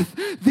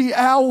knoweth the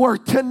hour.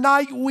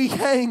 Tonight we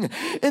hang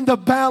in the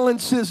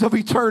balances of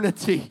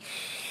eternity.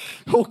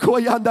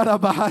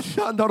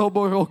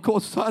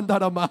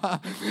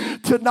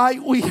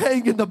 Tonight we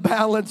hang in the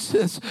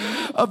balances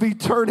of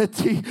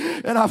eternity.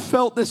 And I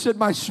felt this in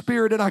my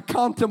spirit, and I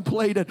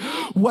contemplated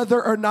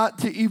whether or not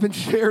to even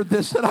share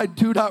this, and I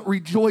do not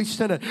rejoice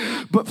in it.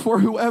 But for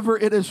whoever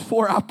it is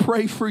for, I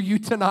pray for you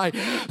tonight.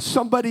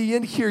 Somebody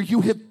in here,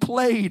 you have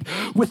played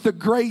with the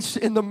grace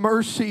and the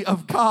mercy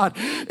of God,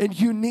 and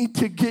you need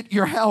to get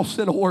your house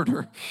in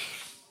order.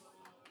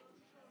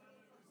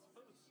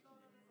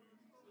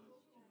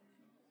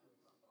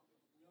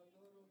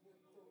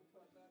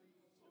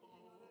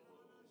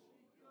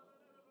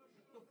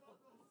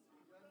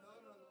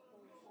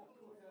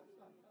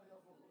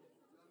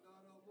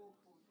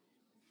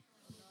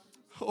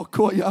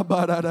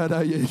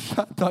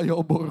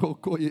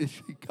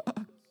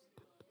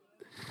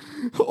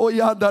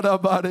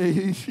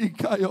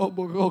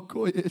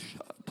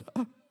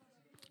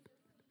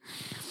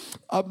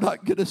 I'm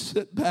not going to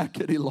sit back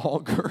any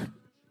longer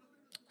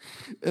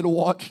and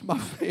watch my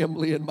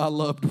family and my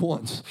loved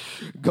ones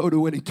go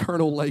to an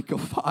eternal lake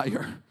of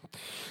fire.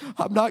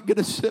 I'm not going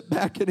to sit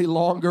back any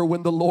longer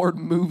when the Lord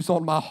moves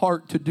on my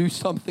heart to do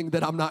something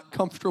that I'm not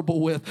comfortable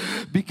with,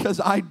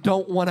 because I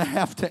don't want to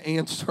have to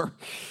answer.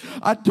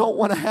 I don't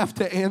want to have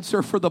to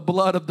answer for the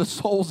blood of the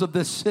souls of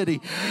this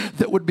city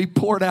that would be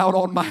poured out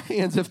on my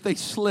hands if they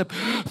slip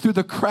through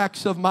the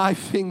cracks of my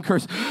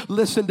fingers.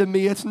 Listen to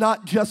me. It's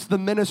not just the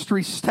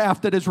ministry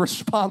staff that is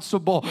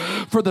responsible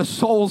for the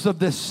souls of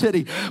this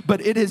city, but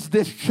it is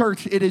this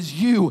church. It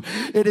is you.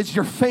 It is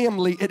your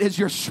family. It is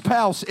your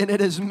spouse. And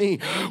it is me.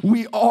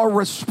 We are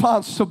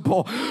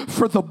responsible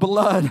for the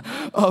blood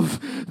of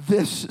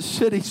this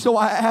city. So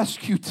I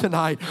ask you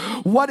tonight,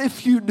 what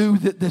if you knew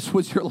that this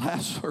was your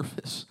last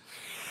service?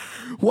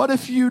 What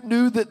if you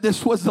knew that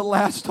this was the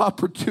last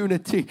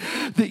opportunity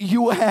that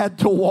you had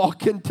to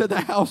walk into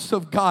the house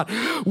of God?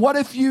 What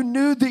if you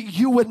knew that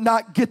you would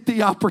not get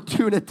the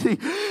opportunity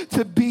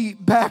to be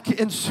back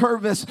in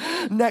service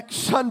next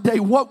Sunday?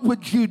 What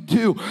would you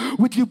do?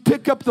 Would you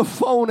pick up the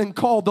phone and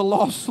call the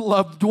lost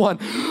loved one?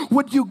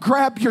 Would you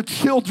grab your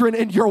children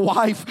and your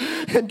wife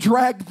and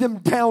drag them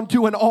down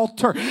to an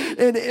altar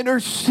and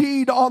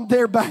intercede on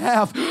their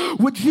behalf?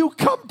 Would you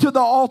come to the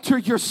altar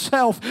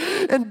yourself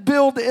and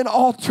build an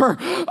altar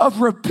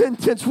of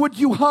repentance? Would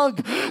you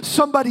hug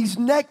somebody's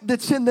neck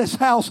that's in this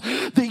house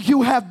that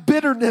you have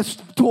bitterness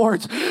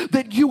towards,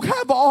 that you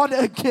have on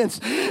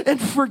against,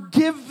 and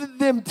forgive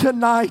them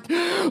tonight?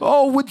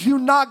 Oh, would you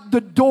knock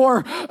the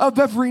door of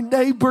every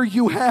neighbor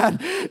you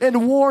had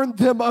and warn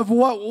them of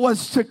what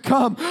was to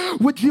come?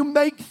 Would you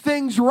make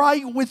things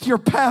right with your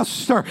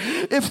pastor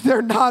if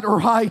they're not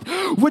right?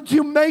 Would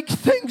you make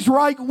things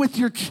right with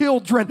your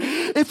children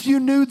if you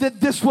knew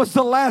that this was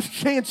the last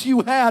chance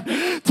you had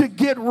to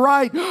get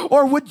right?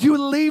 Or would you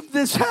leave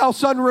this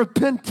house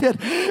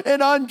unrepented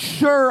and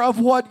unsure of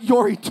what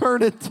your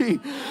eternity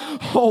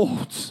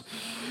holds?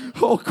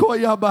 You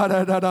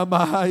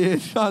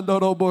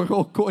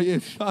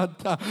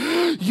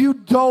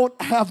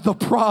don't have the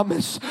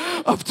promise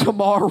of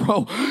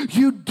tomorrow.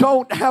 You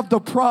don't have the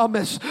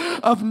promise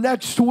of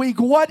next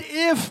week. What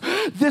if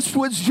this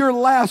was your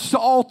last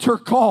altar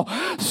call,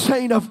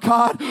 saint of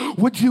God?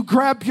 Would you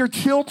grab your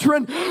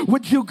children?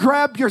 Would you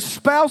grab your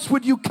spouse?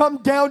 Would you come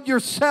down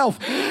yourself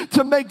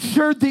to make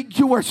sure that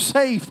you are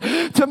safe,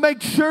 to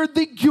make sure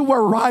that you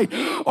are right?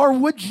 Or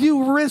would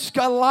you risk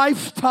a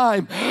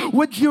lifetime?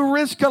 Would you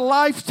risk a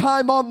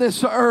lifetime on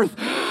this earth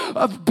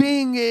of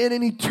being in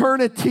an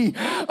eternity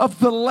of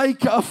the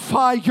lake of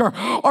fire?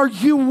 Are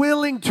you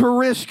willing to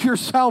risk your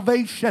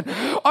salvation?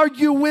 Are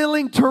you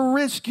willing to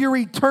risk your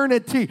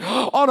eternity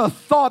on a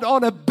thought,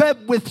 on a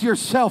bet with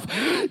yourself?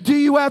 Do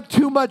you have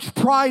too much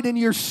pride in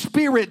your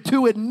spirit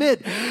to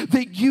admit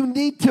that you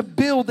need to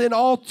build an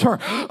altar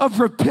of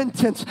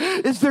repentance?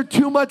 Is there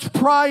too much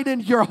pride in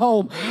your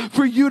home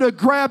for you to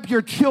grab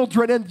your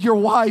children and your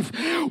wife?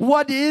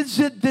 What is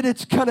it that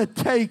it's going to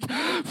take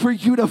for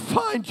you to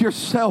find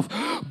yourself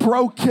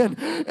broken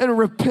and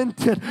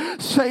repentant?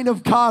 Saint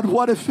of God,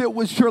 what if it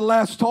was your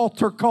last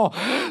altar call?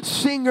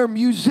 Singer,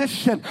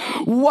 musician,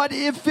 what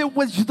if it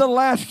was the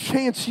last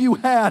chance you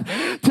had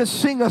to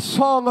sing a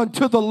song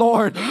unto the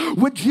Lord?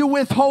 Would you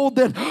withhold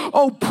it?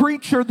 Oh,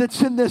 preacher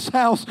that's in this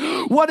house,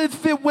 what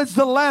if it was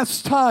the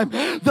last time,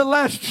 the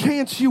last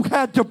chance you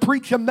had to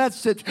preach a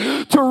message,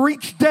 to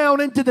reach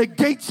down into the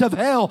gates of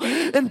hell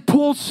and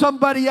pull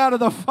somebody out of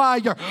the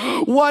fire?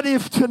 What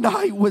if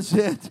tonight was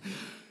it?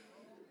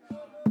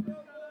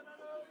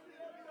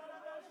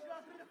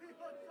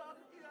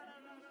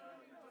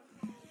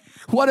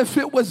 What if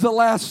it was the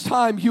last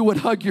time you would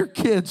hug your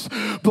kids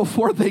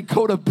before they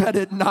go to bed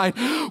at night?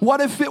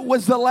 What if it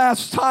was the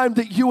last time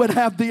that you would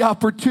have the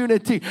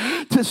opportunity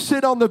to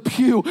sit on the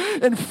pew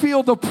and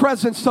feel the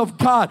presence of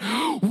God?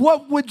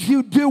 What would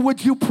you do?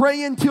 Would you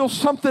pray until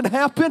something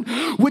happened?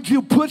 Would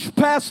you push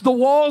past the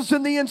walls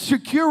and the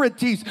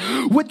insecurities?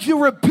 Would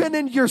you repent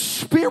in your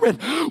spirit?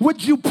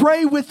 Would you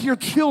pray with your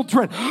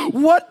children?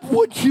 What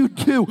would you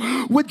do?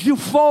 Would you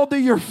fall to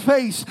your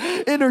face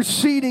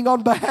interceding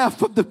on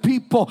behalf of the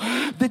people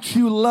that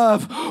you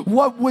love?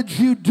 What would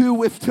you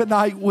do if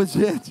tonight was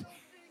it?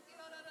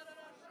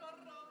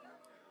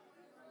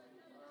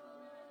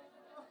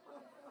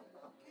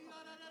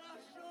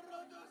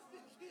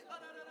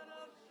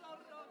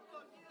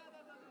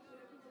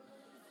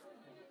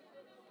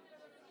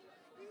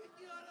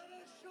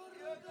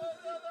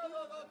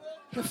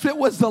 If it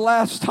was the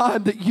last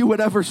time that you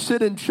would ever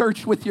sit in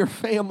church with your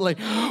family,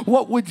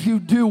 what would you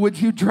do? Would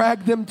you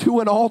drag them to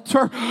an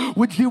altar?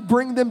 Would you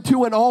bring them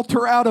to an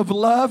altar out of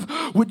love?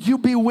 Would you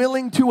be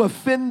willing to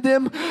offend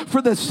them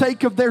for the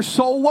sake of their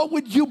soul? What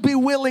would you be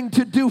willing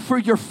to do for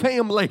your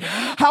family?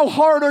 How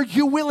hard are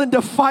you willing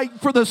to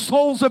fight for the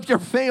souls of your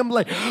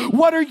family?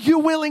 What are you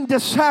willing to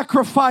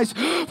sacrifice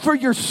for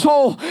your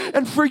soul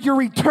and for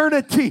your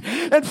eternity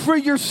and for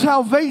your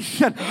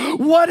salvation?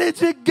 What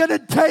is it going to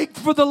take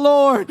for the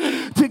Lord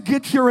to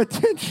get your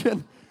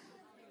attention?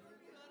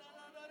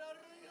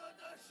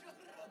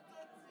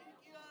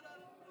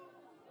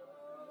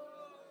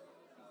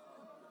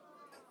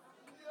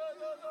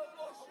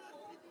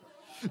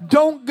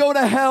 Don't go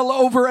to hell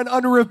over an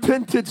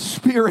unrepentant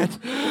spirit.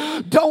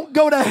 Don't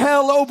go to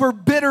hell over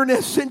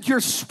bitterness in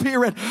your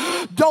spirit.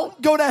 Don't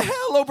go to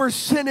hell over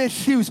sin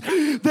issues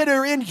that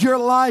are in your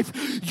life.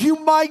 You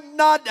might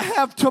not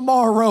have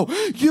tomorrow.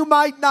 You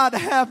might not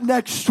have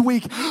next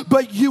week,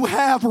 but you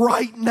have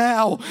right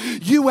now.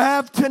 You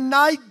have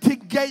tonight to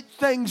get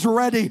things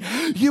ready.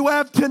 You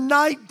have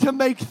tonight to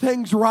make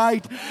things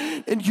right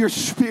in your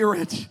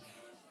spirit.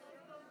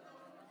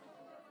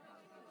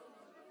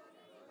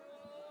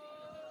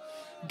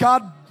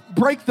 God,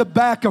 break the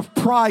back of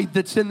pride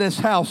that's in this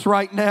house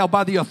right now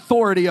by the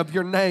authority of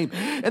your name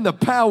and the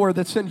power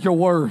that's in your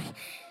word.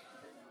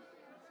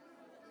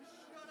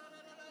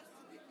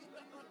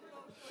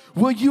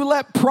 Will you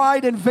let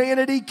pride and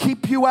vanity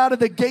keep you out of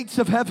the gates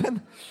of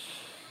heaven?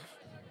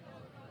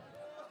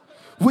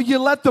 Will you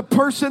let the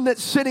person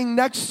that's sitting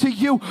next to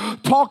you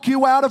talk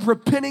you out of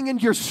repenting in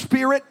your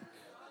spirit?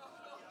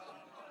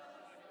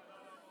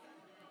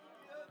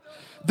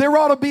 There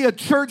ought to be a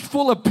church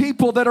full of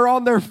people that are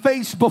on their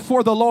face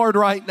before the Lord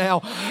right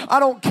now. I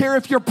don't care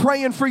if you're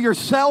praying for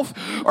yourself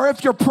or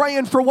if you're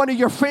praying for one of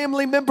your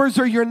family members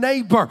or your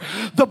neighbor.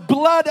 The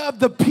blood of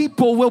the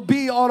people will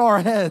be on our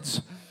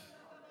heads.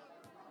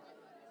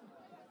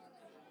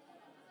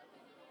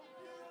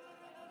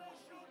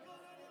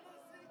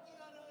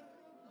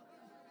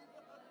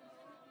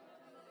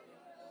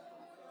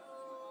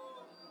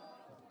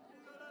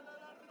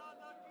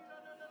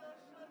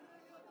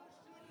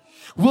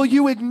 Will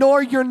you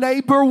ignore your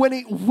neighbor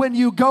when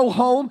you go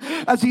home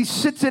as he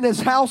sits in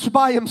his house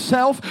by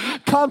himself,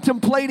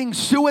 contemplating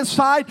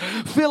suicide,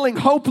 feeling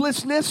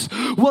hopelessness?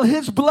 Will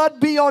his blood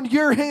be on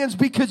your hands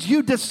because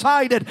you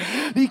decided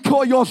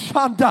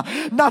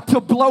not to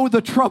blow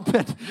the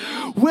trumpet?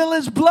 Will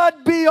his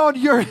blood be on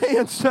your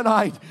hands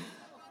tonight?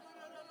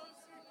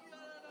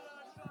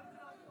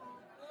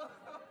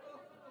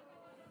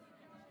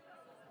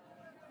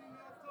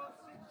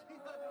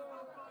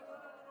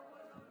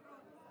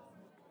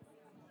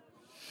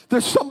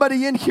 There's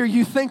somebody in here,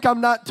 you think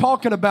I'm not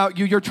talking about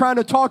you. You're trying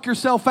to talk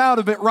yourself out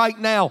of it right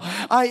now.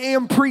 I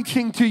am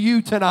preaching to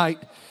you tonight.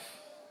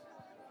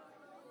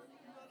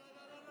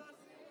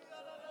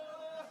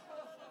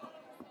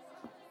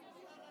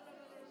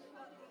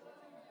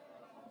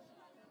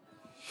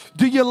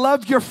 Do you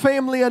love your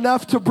family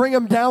enough to bring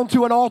them down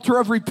to an altar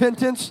of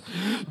repentance?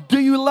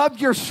 Do you love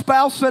your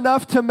spouse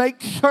enough to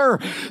make sure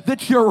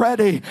that you're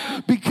ready?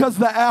 Because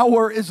the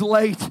hour is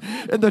late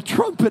and the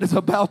trumpet is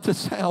about to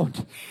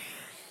sound.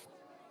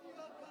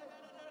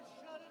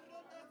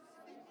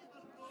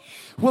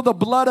 Will the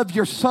blood of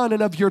your son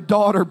and of your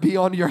daughter be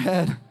on your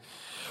head?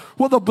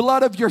 Will the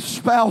blood of your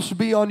spouse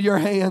be on your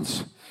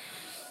hands?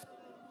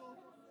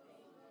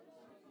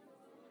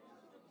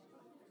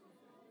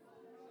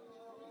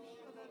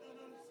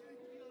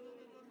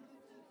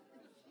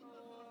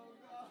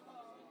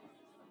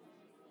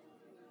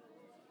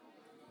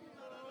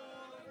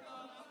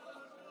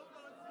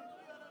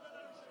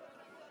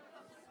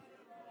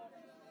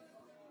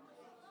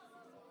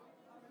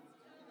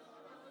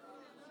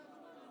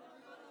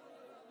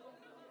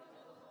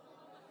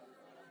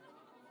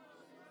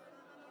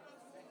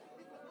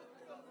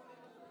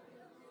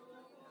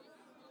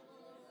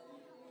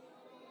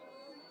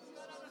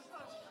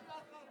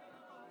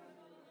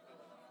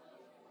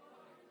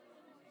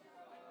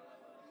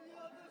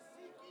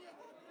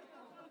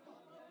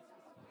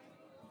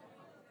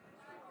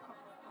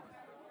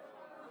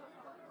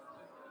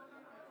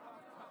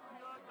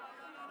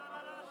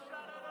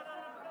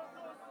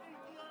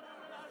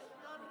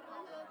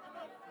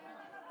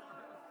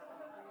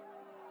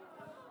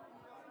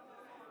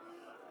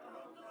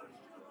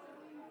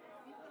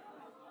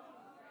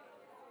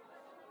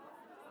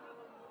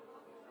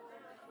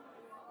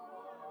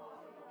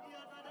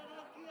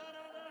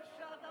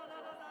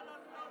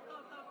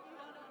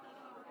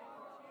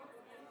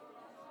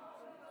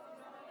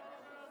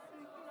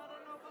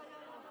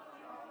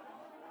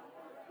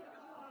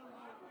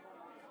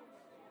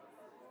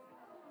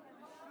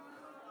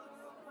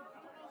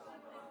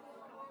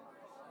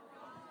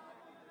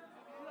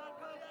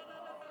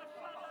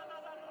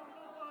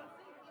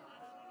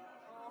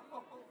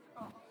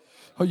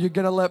 Are you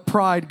going to let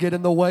pride get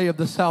in the way of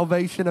the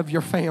salvation of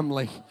your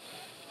family?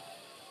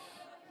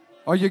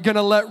 Are you going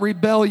to let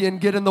rebellion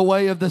get in the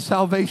way of the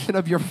salvation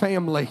of your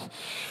family?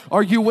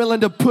 Are you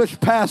willing to push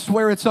past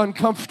where it's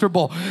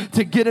uncomfortable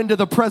to get into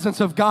the presence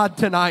of God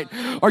tonight?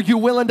 Are you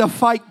willing to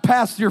fight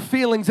past your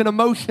feelings and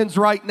emotions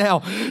right now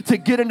to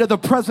get into the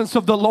presence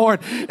of the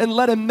Lord and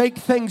let Him make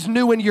things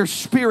new in your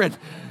spirit?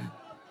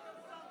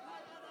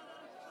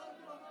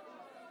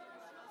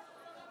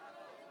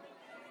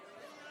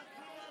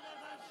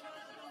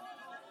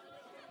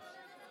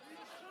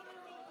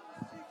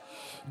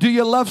 Do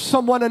you love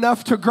someone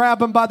enough to grab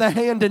them by the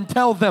hand and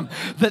tell them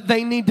that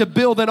they need to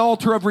build an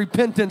altar of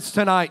repentance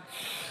tonight?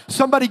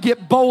 Somebody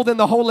get bold in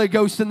the Holy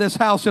Ghost in this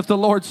house if the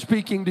Lord's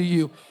speaking to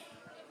you.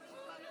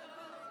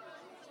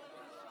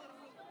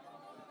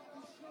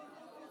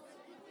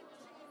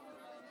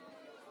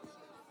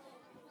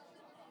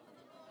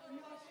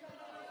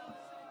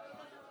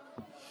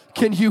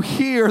 Can you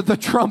hear the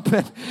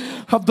trumpet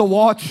of the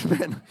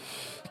watchman?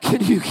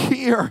 Can you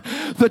hear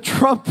the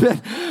trumpet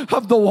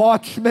of the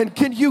watchman?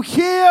 Can you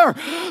hear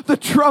the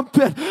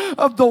trumpet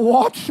of the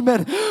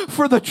watchman?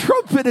 For the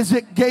trumpet is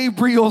at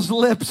Gabriel's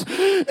lips,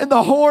 and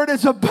the horn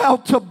is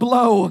about to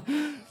blow.